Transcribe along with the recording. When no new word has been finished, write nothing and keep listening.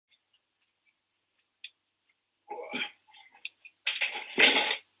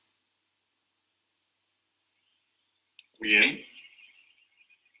We in?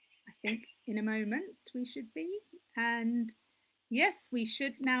 I think in a moment we should be. And yes, we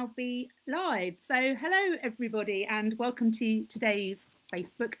should now be live. So hello everybody and welcome to today's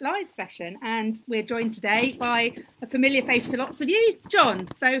Facebook Live session. And we're joined today by a familiar face to lots of you, John.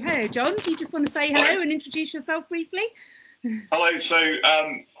 So hello, John. Do you just want to say hello and introduce yourself briefly? Hello. So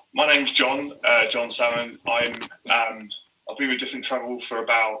my name's John, John Salmon. I've been with Different Travel for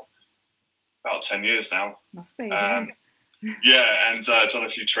about 10 years now. Must be. Yeah, and done a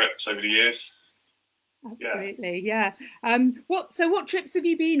few trips over the years. Absolutely, yeah. What trips have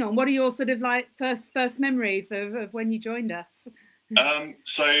you been on? What are your sort of like first memories of when you joined us?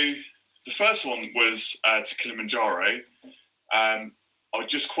 So the first one was to Kilimanjaro. I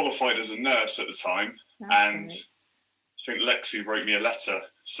just qualified as a nurse at the time. That's and right. I think Lexi wrote me a letter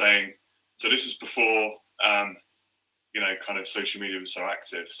saying, so this was before kind of social media was so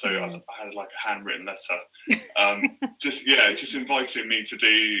active. So I had like a handwritten letter, just inviting me to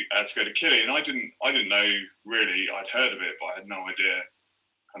go to Kili, and I didn't know really. I'd heard of it, but I had no idea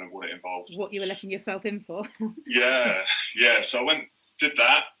kind of what it involved. What you were letting yourself in for? yeah. So I went, did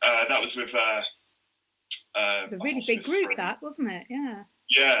that. That was with it was a really big group, that wasn't it? Yeah.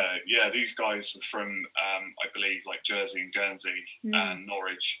 Yeah. These guys were from, I believe, like Jersey and Guernsey and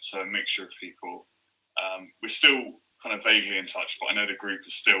Norwich, so a mixture of people. We're still kind of vaguely in touch, but I know the group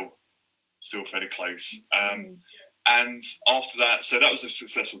is still fairly close. And after that, so that was a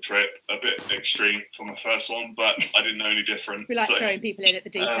successful trip, a bit extreme for my first one, but I didn't know any different. We like throwing people in at the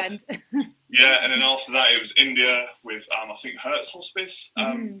deep end. Yeah, and then after that, it was India with, I think, Hertz Hospice.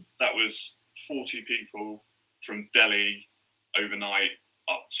 That was 40 people from Delhi overnight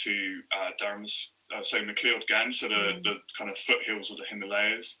up to McLeod-Ganj, so the kind of foothills of the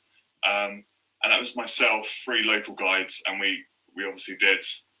Himalayas. And that was myself, 3 local guides, and we obviously did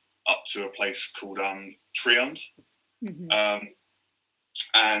up to a place called Triund.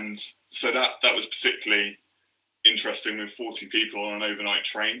 And so that was particularly interesting with 40 people on an overnight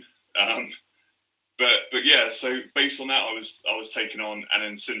train. But yeah, so based on that, I was taken on, and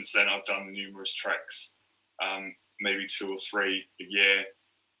then since then I've done numerous treks, maybe 2 or 3 a year,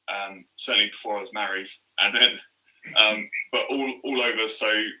 certainly before I was married, and then but all over,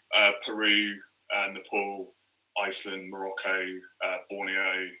 so Peru, Nepal, Iceland, Morocco,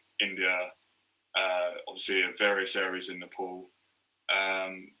 Borneo, India, obviously various areas in Nepal,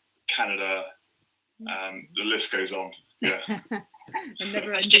 Canada, the list goes on. Yeah. I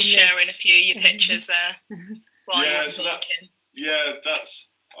was just sharing a few of your pictures there while you were talking.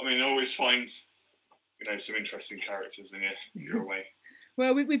 I always find some interesting characters when you're away.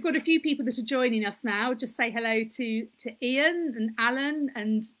 Well, we've got a few people that are joining us now. Just say hello to Ian and Alan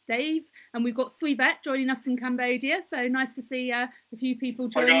and Dave. And we've got Swevet joining us in Cambodia. So nice to see a few people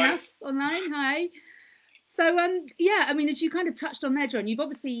joining us online. Hi. So, as you kind of touched on there, John, you've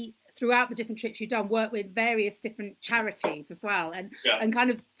obviously, throughout the different trips you've done, worked with various different charities as well. And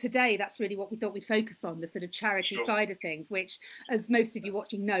kind of today, that's really what we thought we'd focus on, the sort of charity side of things, which, as most of you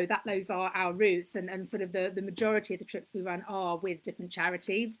watching know, those are our roots, and sort of the majority of the trips we run are with different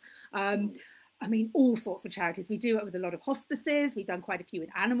charities. All sorts of charities. We do it with a lot of hospices. We've done quite a few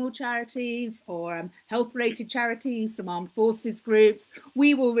with animal charities or health-related charities, some armed forces groups.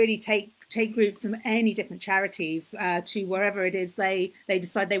 We will really take groups from any different charities to wherever it is they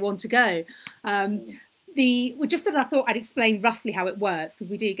decide they want to go. I thought I'd explain roughly how it works, because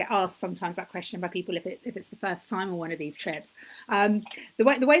we do get asked sometimes that question by people if it's the first time on one of these trips. The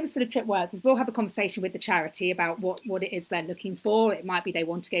way the sort of trip works is we'll have a conversation with the charity about what it is they're looking for. It might be they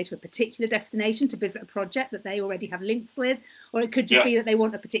want to go to a particular destination to visit a project that they already have links with, or it could just be that they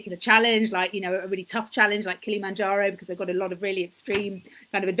want a particular challenge, like a really tough challenge like Kilimanjaro, because they've got a lot of really extreme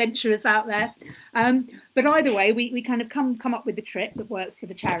kind of adventurers out there. But either way, we kind of come up with the trip that works for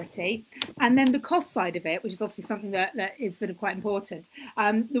the charity, and then the cost side of it, which is obviously something that is sort of quite important.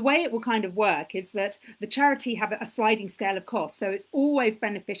 The way it will kind of work is that the charity have a sliding scale of costs, so it's always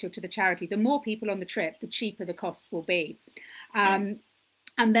beneficial to the charity. The more people on the trip, the cheaper the costs will be. And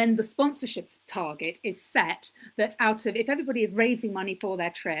then the sponsorships target is set that if everybody is raising money for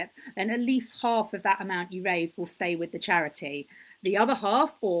their trip, then at least half of that amount you raise will stay with the charity. The other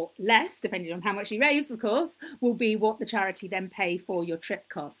half, or less, depending on how much you raise, of course, will be what the charity then pay for your trip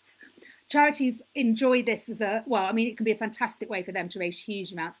costs. charities enjoy this as a, well, I mean, it can be a fantastic way for them to raise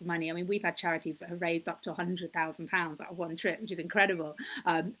huge amounts of money. I mean, we've had charities that have raised up to £100,000 out of one trip, which is incredible.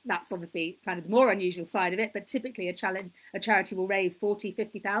 That's obviously kind of the more unusual side of it, but typically a charity will raise 40,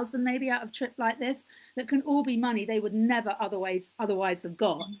 50,000 maybe out of a trip like this. That can all be money they would never otherwise have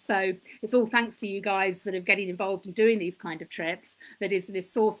got. So it's all thanks to you guys sort of getting involved in doing these kind of trips that is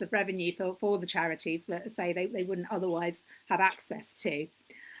this source of revenue for the charities that say they wouldn't otherwise have access to.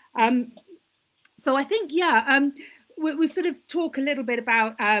 So I think, we sort of talk a little bit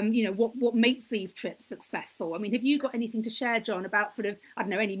about, you know, what makes these trips successful. I mean, have you got anything to share, John, about sort of, I don't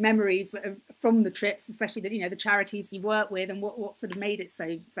know, any memories from the trips, especially that, you know, the charities you work with, and what sort of made it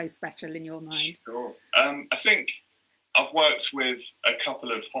so special in your mind? Sure. I think I've worked with a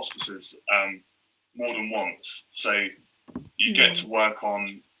couple of hospices more than once. So you get to work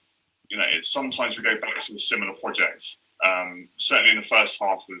on, you know, sometimes we go back to a similar project. Certainly in the first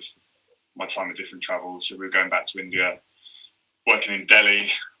half of my time with different travels, so we were going back to India, working in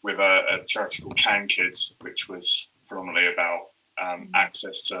Delhi with a charity called Can Kids, which was predominantly about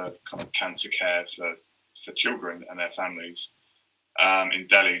access to kind of cancer care for children and their families in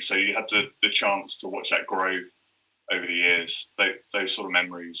Delhi. So you had the chance to watch that grow over the years. Those sort of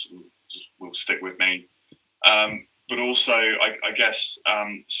memories will stick with me. But also, I guess,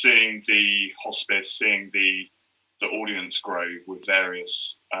 seeing the hospice, seeing the audience grow with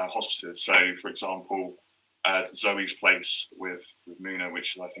various hospices. So, for example, Zoe's Place with Muna,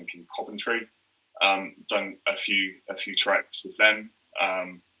 which is I think in Coventry, done a few tracks with them,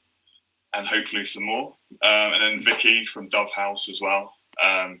 and hopefully some more. And then Vicky from Dove House as well,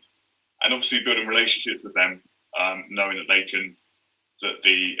 and obviously building relationships with them, knowing that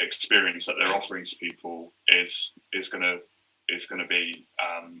the experience that they're offering to people is going to be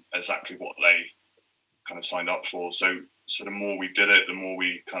exactly what they kind of signed up for. So the more we did it, the more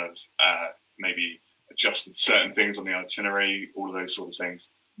we kind of maybe adjusted certain things on the itinerary, all of those sort of things.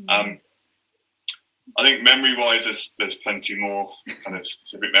 I think memory-wise, there's plenty more kind of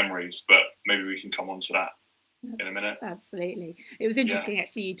specific memories, but maybe we can come on to that in a minute. Absolutely. It was interesting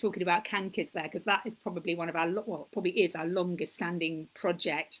actually you talking about Can Kids there, because that is probably one of our, well, probably is our longest standing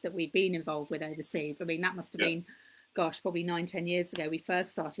project that we've been involved with overseas. I mean, that must have been, gosh, probably 9-10 years ago we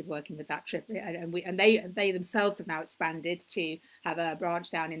first started working with that trip, and they themselves have now expanded to have a branch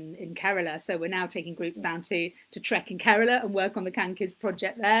down in Kerala. So we're now taking groups down to trek in Kerala and work on the Can Kids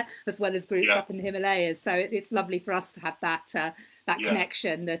project there, as well as groups up in the Himalayas. So it's lovely for us to have that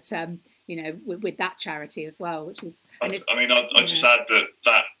connection that you know, with that charity as well, which is. And I mean, I'd just add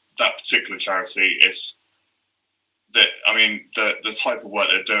that particular charity is that, I mean, the type of work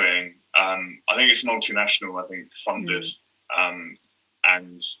they're doing. I think it's multinational. I think funded,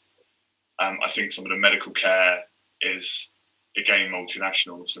 and I think some of the medical care is again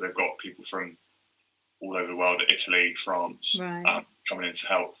multinational. So they've got people from all over the world, Italy, France, coming in to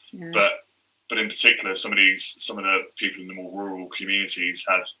help. Yeah. But in particular, some of the people in the more rural communities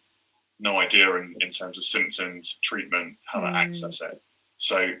had no idea in terms of symptoms, treatment, how to access it.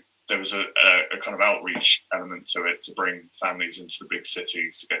 So there was a kind of outreach element to it to bring families into the big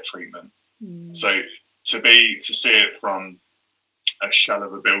cities to get treatment. So to see it from a shell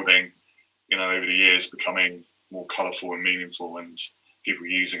of a building, you know, over the years becoming more colourful and meaningful, and people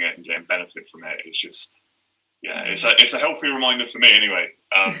using it and getting benefit from it, it's just, it's a healthy reminder for me anyway.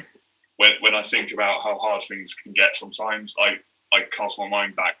 When I think about how hard things can get sometimes, I cast my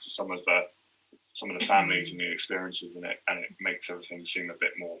mind back to some of the families and the experiences in it, and it makes everything seem a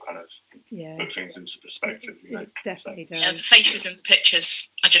bit more kind of put things into perspective. You know? It definitely does. Yeah, the faces and the pictures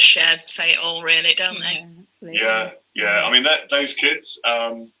I just shared say it all, really, don't they? Absolutely. Yeah. I mean, those kids,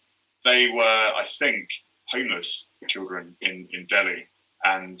 they were, I think, homeless children in Delhi,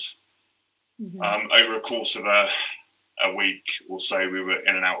 and over a course of a week or so, we were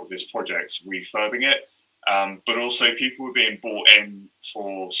in and out of this project, refurbing it. But also people were being brought in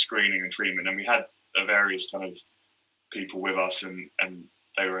for screening and treatment, and we had various kind of people with us, and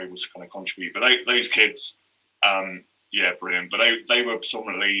they were able to kind of contribute. But those kids, brilliant. But they were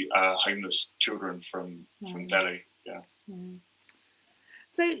predominantly homeless children from Delhi. Yeah.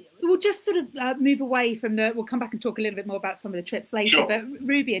 So we'll just sort of move away from we'll come back and talk a little bit more about some of the trips later. Sure. But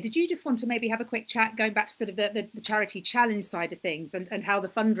Rubia, did you just want to maybe have a quick chat going back to sort of the charity challenge side of things and how the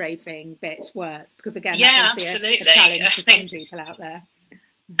fundraising bit works? Because again, that's absolutely a challenge for some people out there.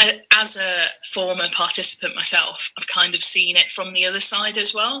 As a former participant myself, I've kind of seen it from the other side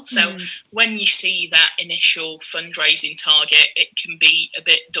as well. So when you see that initial fundraising target, it can be a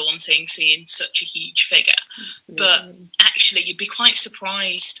bit daunting seeing such a huge figure. Absolutely. But actually, you'd be quite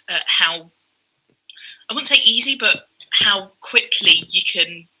surprised at how, I wouldn't say easy, but how quickly you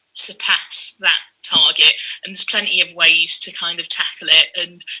can surpass that target, and there's plenty of ways to kind of tackle it,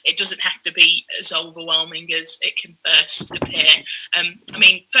 and it doesn't have to be as overwhelming as it can first appear. I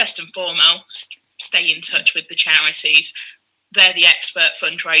mean, first and foremost, stay in touch with the charities. They're the expert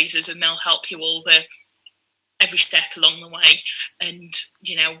fundraisers, and they'll help you every step along the way. And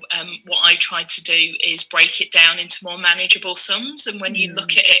what I tried to do is break it down into more manageable sums, and when you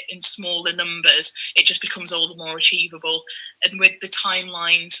look at it in smaller numbers, it just becomes all the more achievable. And with the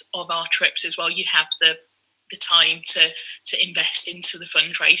timelines of our trips as well, you have the time to invest into the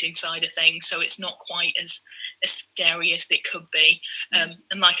fundraising side of things, so it's not quite as scary as it could be. And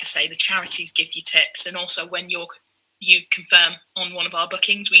like I say, the charities give you tips, and also when you confirm on one of our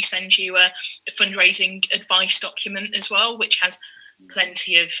bookings, we send you a fundraising advice document as well, which has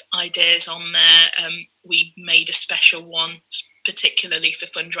plenty of ideas on there. We made a special one particularly for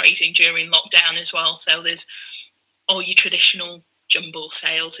fundraising during lockdown as well. So there's all your traditional jumble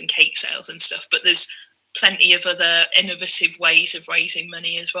sales and cake sales and stuff, but there's plenty of other innovative ways of raising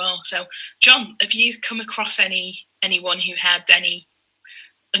money as well. So, John, have you come across anyone who had any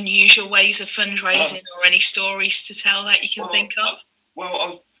unusual ways of fundraising or any stories to tell that you can think of?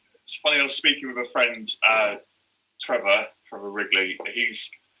 Well, it's funny, I was speaking with a friend, Trevor Wrigley.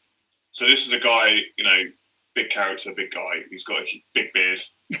 So this is a guy, big character, big guy. He's got a big beard,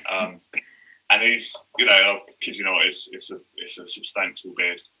 and he's, I kid you not, it's a substantial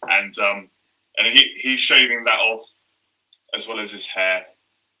beard, and he's shaving that off as well as his hair.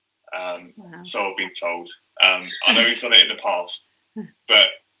 Wow. So I've been told. I know he's done it in the past, but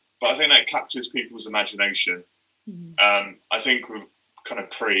I think that captures people's imagination. I think with kind of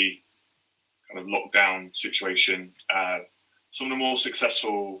lockdown situation, some of the more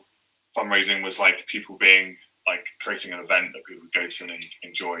successful fundraising was like people creating an event that people would go to and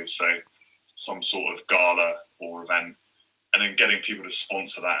enjoy. So some sort of gala or event, and then getting people to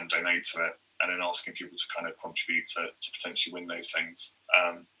sponsor that and donate to it, and then asking people to kind of contribute to potentially win those things.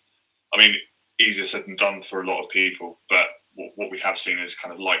 I mean, easier said than done for a lot of people, but what we have seen is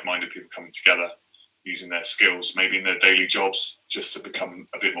kind of like-minded people coming together, using their skills, maybe in their daily jobs, just to become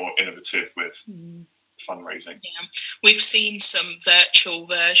a bit more innovative with fundraising. Yeah, we've seen some virtual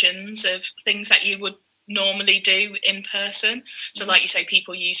versions of things that you would normally do in person. So like you say,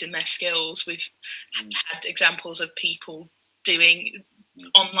 people using their skills. We've had examples of people doing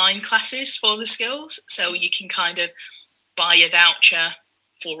online classes for the skills. So you can kind of buy a voucher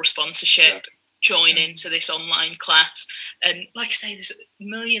for a sponsorship, join into this online class, and like I say, there's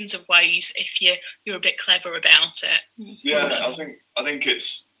millions of ways if you're a bit clever about it. Yeah, I think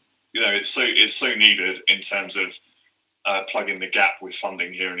it's it's so needed in terms of plugging the gap with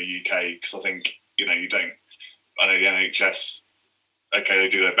funding here in the UK, because I think I know the NHS, okay, they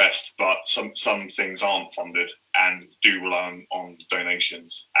do their best, but some things aren't funded and do rely on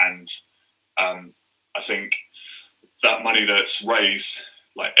donations, and I think that money that's raised,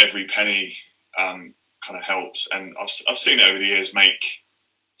 like every penny, kind of helps, and I've seen it over the years make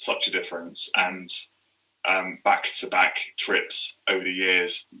such a difference. And back-to-back trips over the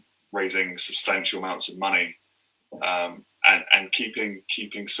years, raising substantial amounts of money, and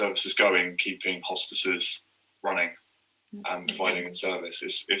keeping services going, keeping hospices running, providing a service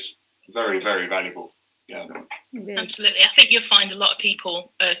is very, very valuable. Yeah, absolutely. I think you'll find a lot of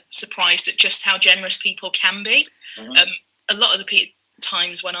people are surprised at just how generous people can be. A lot of the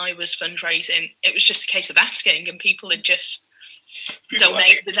times when I was fundraising, it was just a case of asking, and people would just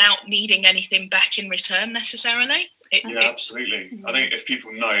donate without needing anything back in return necessarily. Absolutely. I think if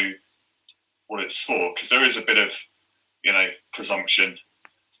people know what it's for, because there is a bit of presumption,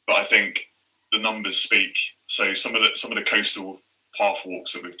 but I think the numbers speak. So some of the coastal path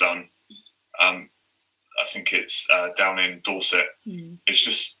walks that we've done, I think it's down in Dorset, it's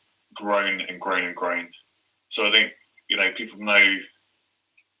just grown and grown and grown. So I think people know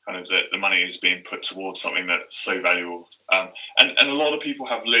kind of that the money is being put towards something that's so valuable, and a lot of people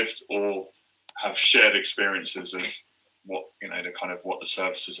have lived or have shared experiences of what what the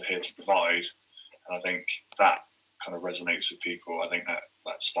services are here to provide, and I think that kind of resonates with people. I think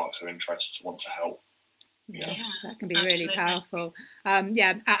that sparks their interest to want to help. Yeah, that can be really powerful.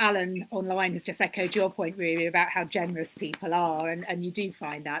 Alan online has just echoed your point really about how generous people are, and you do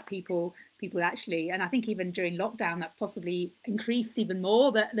find that people actually, and I think even during lockdown that's possibly increased even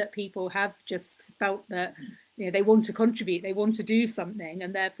more, that people have just felt that they want to contribute, they want to do something,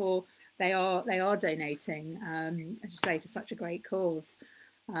 and therefore they are donating, as you say, to such a great cause.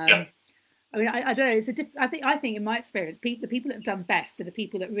 I mean, I don't know. I think in my experience, the people that have done best are the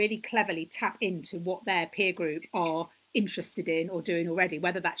people that really cleverly tap into what their peer group are interested in or doing already,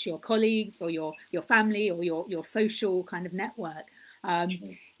 whether that's your colleagues or your family or your social kind of network.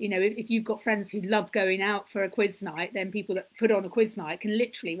 you know, if you've got friends who love going out for a quiz night, then people that put on a quiz night can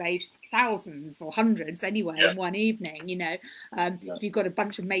literally raise thousands or hundreds anyway in one evening, you know. If you've got a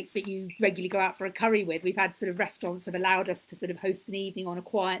bunch of mates that you regularly go out for a curry with, we've had sort of restaurants have allowed us to sort of host an evening on a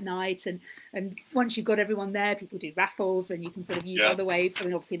quiet night, and once you've got everyone there, people do raffles and you can sort of use other ways. I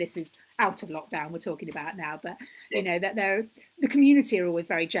mean, obviously this is out of lockdown we're talking about now, but you know that the community are always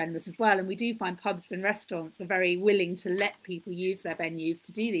very generous as well, and we do find pubs and restaurants are very willing to let people use their venues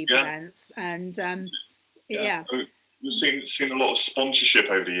to do these events. And we've seen a lot of sponsorship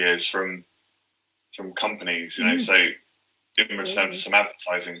over the years from companies, you know, so in return for some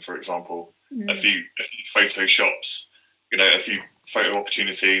advertising, for example, a few photo shops, you know, a few photo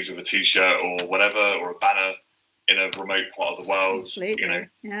opportunities with a t-shirt or whatever, or a banner in a remote part of the world. Absolutely.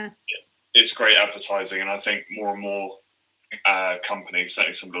 You know, it's great advertising, and I think more and more companies,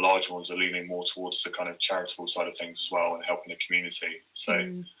 certainly some of the larger ones, are leaning more towards the kind of charitable side of things as well and helping the community. So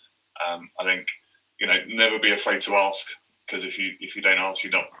I think, you know, never be afraid to ask, because if you don't ask,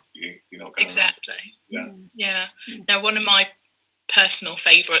 you're not going to. Exactly. Yeah. Now, one of my personal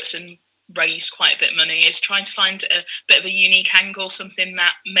favourites and raised quite a bit of money is trying to find a bit of a unique angle, something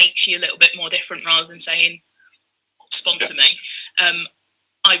that makes you a little bit more different rather than saying sponsor me.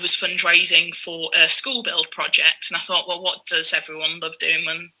 I was fundraising for a school build project, and I thought, well, what does everyone love doing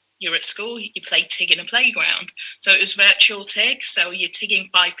when you're at school? You play TIG in a playground. So it was virtual TIG. So you're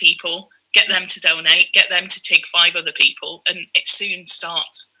TIGging 5 people, get them to donate, get them to TIG 5 other people, and it soon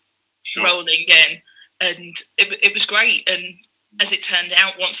starts rolling in. And it was great. And as it turned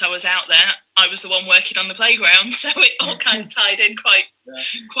out, once I was out there, I was the one working on the playground. So it all kind of tied in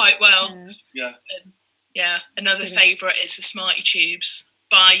quite well. And another favourite is the Smartie tubes.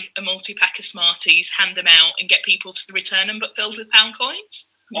 Buy a multi-pack of Smarties, hand them out, and get people to return them, but filled with pound coins.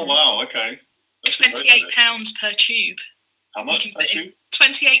 Oh, wow, okay. That's £28 per tube. How much per tube?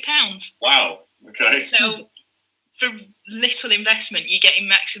 £28. Wow, okay. So for little investment, you're getting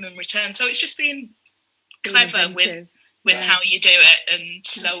maximum return. So it's just being clever with how you do it, and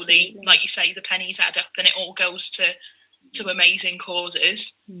slowly, like you say, the pennies add up and it all goes to amazing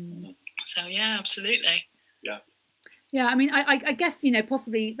causes. So, yeah, absolutely. Yeah, I mean, I guess, you know,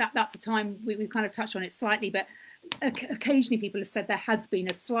 possibly that's a time we've kind of touched on it slightly, but occasionally people have said there has been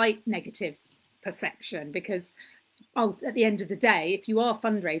a slight negative perception because at the end of the day, if you are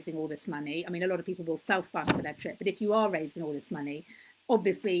fundraising all this money, I mean, a lot of people will self-fund for their trip, but if you are raising all this money,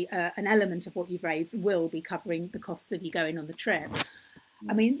 obviously an element of what you've raised will be covering the costs of you going on the trip.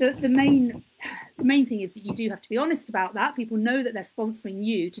 I mean, the main thing is that you do have to be honest about that. People know that they're sponsoring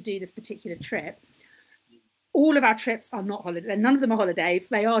you to do this particular trip. All of our trips are not holidays. None of them are holidays.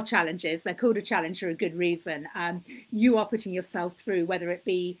 They are challenges. They're called a challenge for a good reason. You are putting yourself through, whether it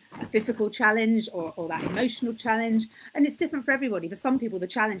be a physical challenge or that emotional challenge. And it's different for everybody. For some people, the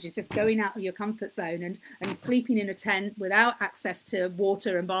challenge is just going out of your comfort zone and sleeping in a tent without access to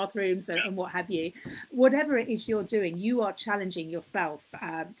water and bathrooms and what have you. Whatever it is you're doing, you are challenging yourself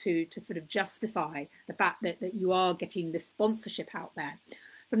to sort of justify the fact that you are getting this sponsorship out there.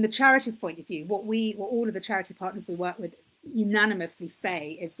 From the charity's point of view, what all of the charity partners we work with unanimously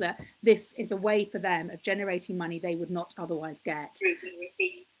say is that this is a way for them of generating money they would not otherwise get.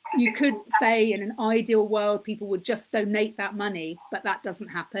 You could say in an ideal world, people would just donate that money, but that doesn't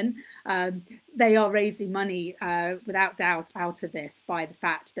happen. They are raising money without doubt out of this by the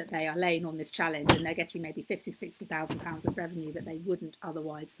fact that they are laying on this challenge, and they're getting maybe £50,000–60,000 of revenue that they wouldn't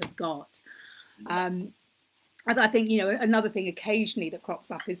otherwise have got. I think, you know, another thing occasionally that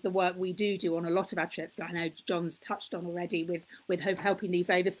crops up is the work we do on a lot of our trips that I know John's touched on already with helping these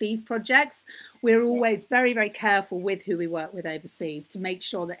overseas projects. We're always very, very careful with who we work with overseas to make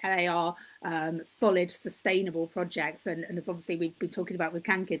sure that they are solid, sustainable projects. And as obviously we've been talking about with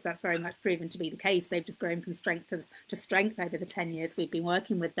CanKids, that's very much proven to be the case. They've just grown from strength to strength over the 10 years we've been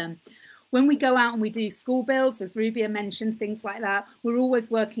working with them. When we go out and we do school builds, as Rubia mentioned, things like that, we're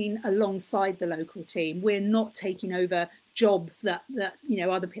always working alongside the local team. We're not taking over jobs that you know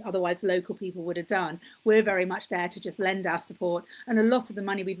otherwise local people would have done. We're very much there to just lend our support, and a lot of the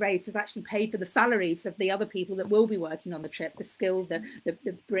money we've raised has actually paid for the salaries of the other people that will be working on the trip, the skilled,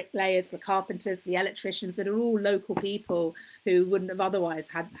 the bricklayers, the carpenters, the electricians, that are all local people who wouldn't have otherwise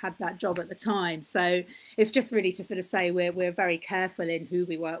had that job at the time. So it's just really to sort of say we're very careful in who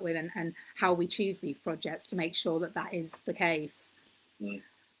we work with and how we choose these projects to make sure that is the case.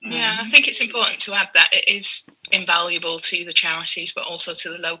 Yeah, I think it's important to add that it is invaluable to the charities, but also to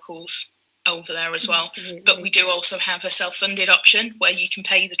the locals over there as well. Absolutely. But we do also have a self-funded option where you can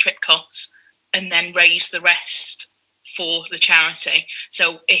pay the trip costs and then raise the rest for the charity.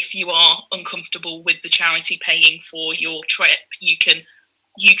 So if you are uncomfortable with the charity paying for your trip, you can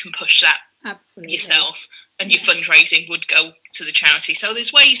you can push that absolutely yourself, and your fundraising would go to the charity. So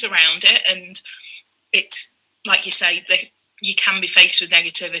there's ways around it, and it's like you say, that you can be faced with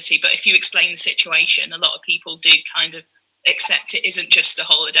negativity, but if you explain the situation, a lot of people do kind of accept it isn't just a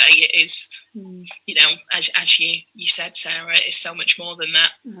holiday. It is, you know, as you said, Sarah, it is so much more than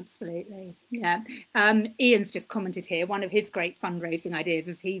that. Absolutely, yeah. Ian's just commented here, one of his great fundraising ideas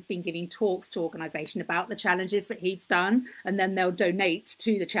is he's been giving talks to organisations about the challenges that he's done, and then they'll donate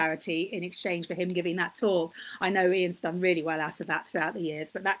to the charity in exchange for him giving that talk. I know Ian's done really well out of that throughout the years,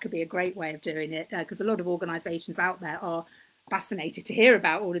 but that could be a great way of doing it, because a lot of organisations out there are fascinated to hear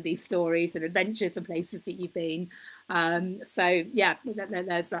about all of these stories and adventures and places that you've been. So yeah,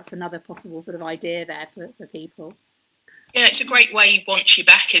 that's another possible sort of idea there for people. Yeah, it's a great way once you're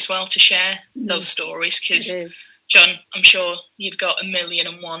back as well to share those stories, because John, I'm sure you've got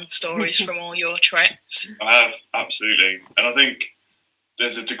 1,000,001 stories from all your trips. I have, absolutely, and I think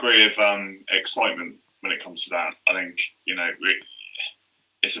there's a degree of excitement when it comes to that. I think, you know,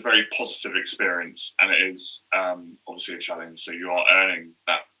 it's a very positive experience, and it is obviously a challenge. So you are earning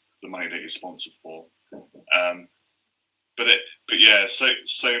the money that you're sponsored for. But yeah,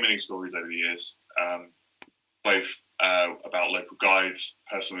 so many stories over the years, both about local guides,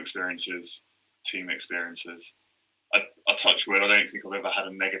 personal experiences, team experiences. I touch wood, I don't think I've ever had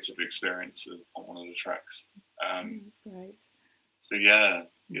a negative experience on one of the tracks. That's great. So yeah.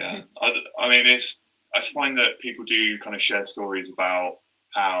 I mean, I find that people do kind of share stories about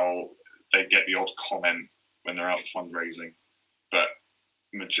how they get the odd comment when they're out fundraising, but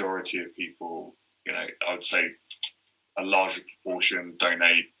majority of people, you know, I would say a larger proportion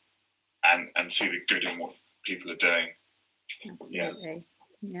donate and see the good in what people are doing. Absolutely.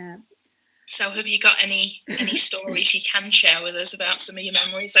 Yeah. So have you got any stories you can share with us about some of your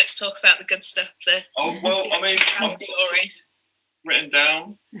memories? Let's talk about the good stuff. I mean, I've stories written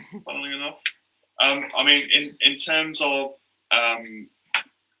down, funnily enough. I mean, in terms of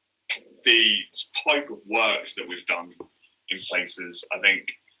the type of work that we've done in places, I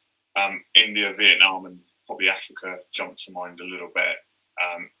think India, Vietnam, and probably Africa jump to mind a little bit.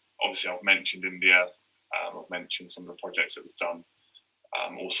 Obviously, I've mentioned India. I've mentioned some of the projects that we've done.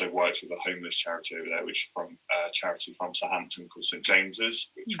 Also worked with a homeless charity over there, which is from a charity from Southampton called St James's,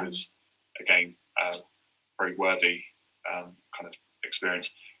 which was, again, very worthy kind of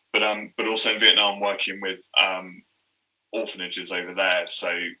experience. But also in Vietnam, working with orphanages over there.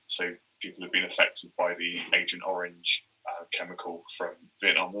 So people have been affected by the Agent Orange chemical from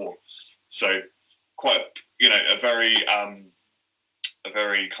Vietnam War. So quite, you know, a very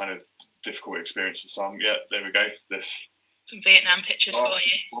kind of difficult experience for some. Yeah, there we go. Some Vietnam pictures for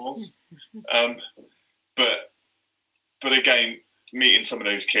you. But again, meeting some of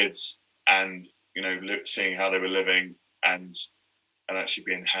those kids and, you know, seeing how they were living and actually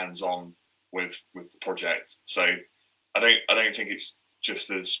being hands-on with the project. So I don't think it's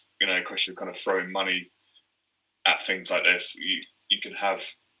just as, you know, a question of kind of throwing money at things like this. You can have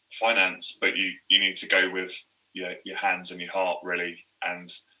finance, but you need to go with your hands and your heart, really. And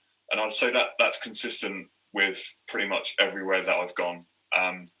I'd say that's consistent with pretty much everywhere that I've gone.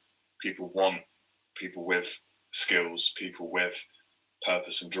 People want people with skills, people with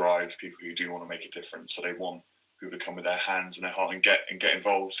purpose and drive, people who do want to make a difference. So they want people to come with their hands and their heart and get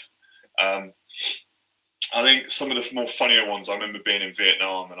involved. I think some of the more funnier ones, I remember being in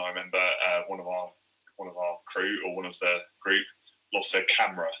Vietnam, and I remember one of our crew, or one of the group, lost their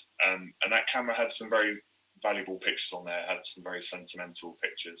camera, and that camera had some very valuable pictures on there, had some very sentimental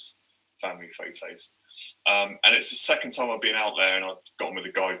pictures, family photos. And it's the second time I've been out there, and I've got on with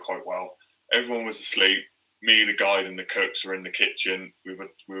the guide quite well. Everyone was asleep. Me, the guide, and the cooks were in the kitchen. We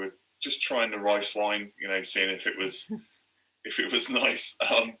were just trying the rice wine, you know, seeing if it was nice.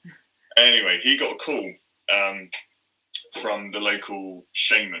 Anyway, he got a call from the local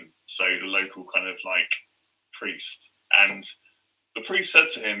shaman, so the local kind of like priest, and the priest said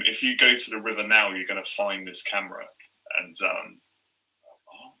to him, "If you go to the river now, you're going to find this camera." And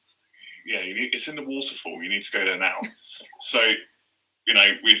it's in the waterfall. You need to go there now. So, you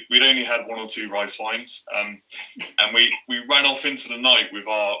know, we'd only had one or two rice wines, and we ran off into the night with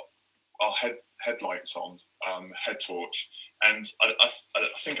our headlights on, head torch, and I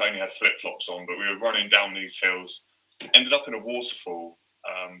think I only had flip flops on, but we were running down these hills, ended up in a waterfall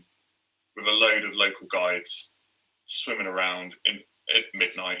with a load of local guides swimming around at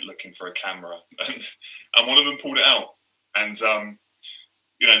midnight looking for a camera, and one of them pulled it out, and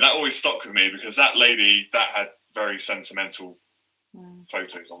you know, that always stuck with me, because that lady, that had very sentimental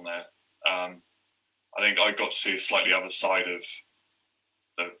photos on there. I think I got to see a slightly other side of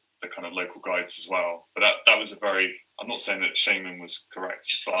the kind of local guides as well. But that was a very, I'm not saying that Shaman was correct,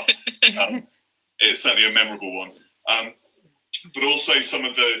 but it's certainly a memorable one. But also some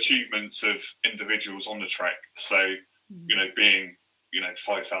of the achievements of individuals on the trek. So, you know, being, you know,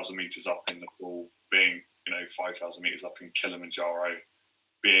 5,000 meters up in Nepal, being, you know, 5,000 meters up in Kilimanjaro,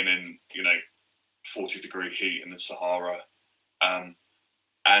 being in, you know, 40-degree heat in the Sahara,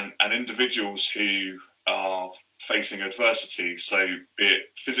 and individuals who are facing adversity, so be it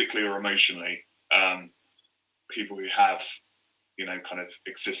physically or emotionally, people who have, you know, kind of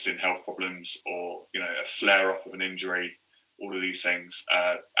existing health problems, or, you know, a flare up of an injury, all of these things.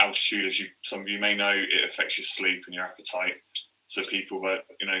 Altitude, as some of you may know, it affects your sleep and your appetite. So people that,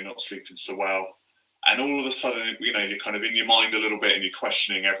 you know, not sleeping so well, and all of a sudden, you know, you're kind of in your mind a little bit and you're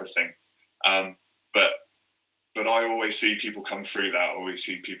questioning everything. But I always see people come through that. I always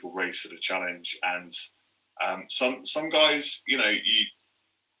see people race to the challenge, and some guys, you know,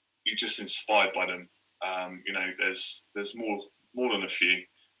 you're just inspired by them. You know, there's more than a few,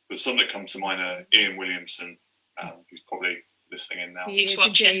 but some that come to mind are Ian Williamson, who's probably listening in now. He's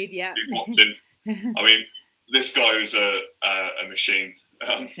watching, yeah. He's watching. I mean, this guy was a machine.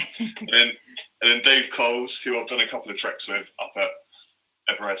 And then Dave Coles, who I've done a couple of treks with up at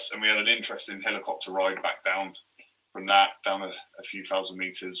Everest, and we had an interesting helicopter ride back down from that, down a few thousand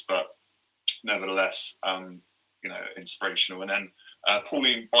meters, but nevertheless, you know, inspirational. And then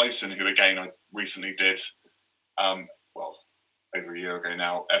Pauline Bison, who again I recently did, well, over a year ago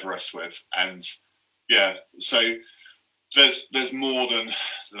now, Everest with, and yeah, so there's more than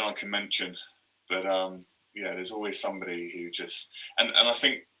I can mention, but yeah, there's always somebody who just, and I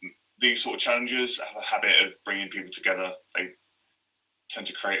think these sort of challenges have a habit of bringing people together. They tend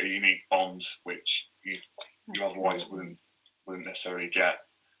to create a unique bond, which you otherwise wouldn't necessarily get.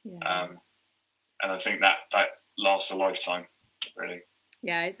 Yeah. And I think that lasts a lifetime, really.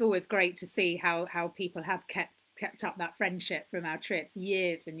 Yeah, it's always great to see how people have kept up that friendship from our trips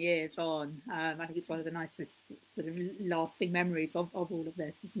years and years on. I think it's one of the nicest sort of lasting memories of all of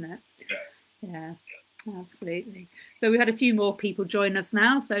this, isn't it? Yeah. Absolutely. So we had a few more people join us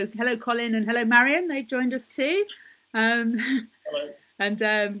now. So hello, Colin, and hello, Marion. They've joined us too. Hello. And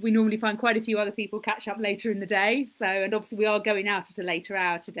we normally find quite a few other people catch up later in the day. So, and obviously we are going out at a later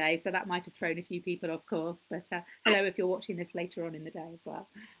hour today, so that might have thrown a few people off course. But hello if you're watching this later on in the day as well.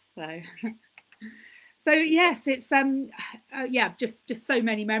 So yes, it's yeah, just so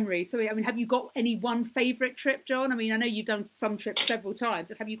many memories. So I mean, have you got any one favourite trip, John? I mean, I know you've done some trips several times,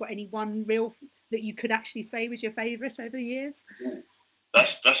 but have you got any one real that you could actually say was your favourite over the years?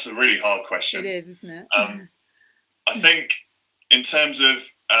 That's a really hard question. It is, isn't it? I think in terms of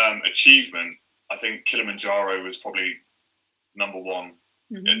achievement, I think Kilimanjaro was probably number one,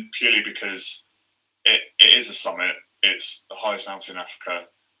 purely because it is a summit. It's the highest mountain in Africa.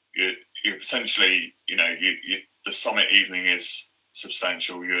 You're potentially, you know, the summit evening is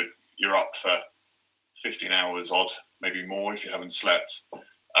substantial. You're up for 15 hours odd, maybe more if you haven't slept.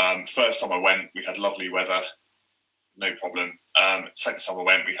 First time I went, we had lovely weather, no problem. Second time I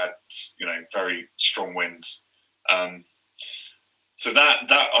went, we had, you know, very strong winds. So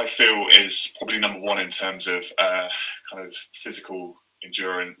that I feel is probably number one in terms of kind of physical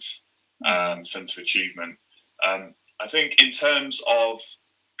endurance, sense of achievement. I think in terms of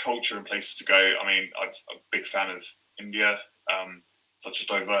culture and places to go, I mean, I'm a big fan of India, such a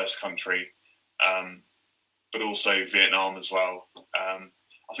diverse country, but also Vietnam as well. I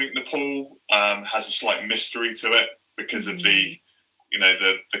think Nepal has a slight mystery to it because of the, you know,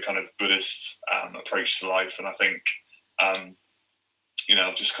 the kind of Buddhist approach to life. And I think, you know,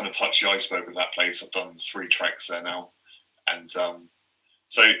 I've just kind of touched the iceberg with that place. I've done 3 treks there now. And so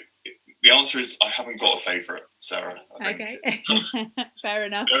the answer is I haven't got a favourite, Sarah. I think. Okay, fair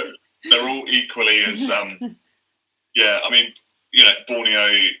enough. They're all equally as, yeah, I mean, you know,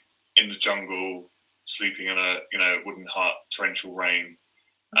 Borneo in the jungle, sleeping in a, you know, wooden hut, torrential rain,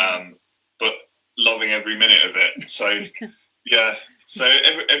 but loving every minute of it. So, yeah, so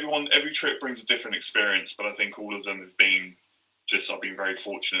every trip brings a different experience, but I think all of them have been just, I've been very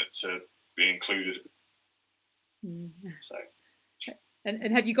fortunate to be included. So.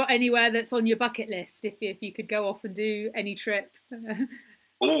 And have you got anywhere that's on your bucket list if you could go off and do any trip? I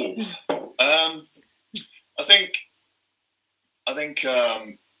think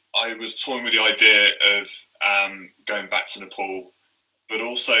I was toying with the idea of going back to Nepal, but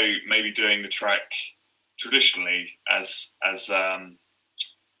also maybe doing the trek traditionally as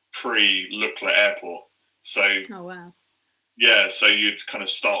pre-Lukla Airport. So oh wow. Yeah, so you'd kind of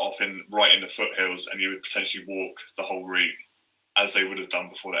start off right in the foothills, and you would potentially walk the whole route as they would have done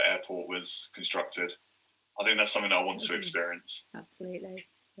before the airport was constructed. I think that's something I want to experience. Absolutely.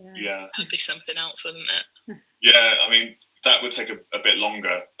 Yeah. That'd be something else, wouldn't it? Yeah, I mean, that would take a bit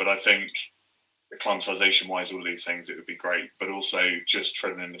longer, but I think acclimatization wise, all these things, it would be great. But also just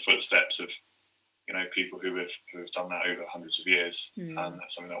treading in the footsteps of, you know, people who have done that over hundreds of years.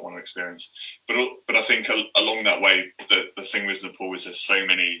 That's something that I want to experience. But I think along that way, the thing with Nepal is there's so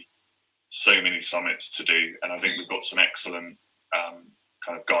many summits to do, and I think we've got some excellent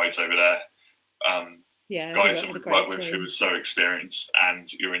kind of guides over there. Guys that we work with who are so experienced, and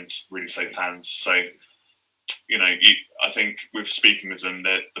you're in really safe hands. So, you know, I think with speaking with them,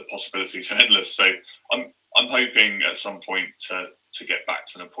 the possibilities are endless. So I'm hoping at some point to get back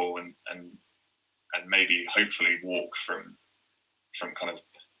to Nepal and maybe hopefully walk from kind of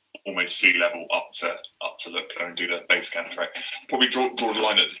almost sea level up to Lukla and do the base camp trek. Probably draw the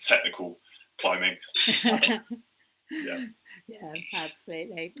line at the technical climbing. Yeah,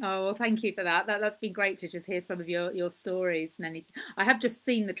 absolutely. Oh, well, thank you for that. That's been great to just hear some of your stories. And I have just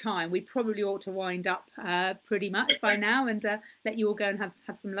seen the time. We probably ought to wind up pretty much by now and let you all go and have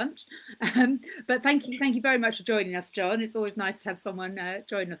some lunch. But thank you very much for joining us, John. It's always nice to have someone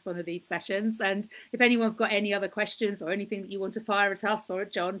join us on one of these sessions. And if anyone's got any other questions or anything that you want to fire at us or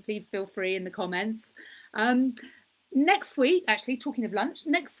at John, please feel free in the comments. Next week, actually, talking of lunch,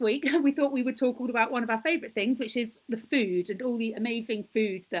 next week, we thought we would talk all about one of our favourite things, which is the food and all the amazing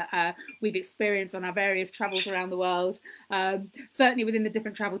food that we've experienced on our various travels around the world. Certainly within the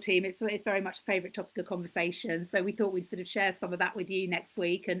different travel team, it's very much a favourite topic of conversation. So we thought we'd sort of share some of that with you next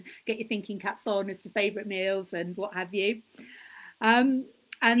week and get your thinking caps on as to favourite meals and what have you. And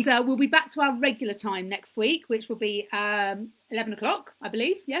we'll be back to our regular time next week, which will be 11 o'clock, I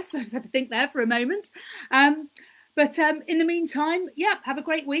believe. Yes, I just had to think there for a moment. But in the meantime, have a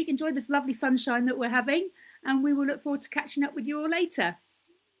great week. Enjoy this lovely sunshine that we're having. And we will look forward to catching up with you all later.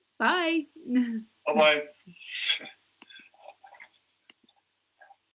 Bye. Bye-bye.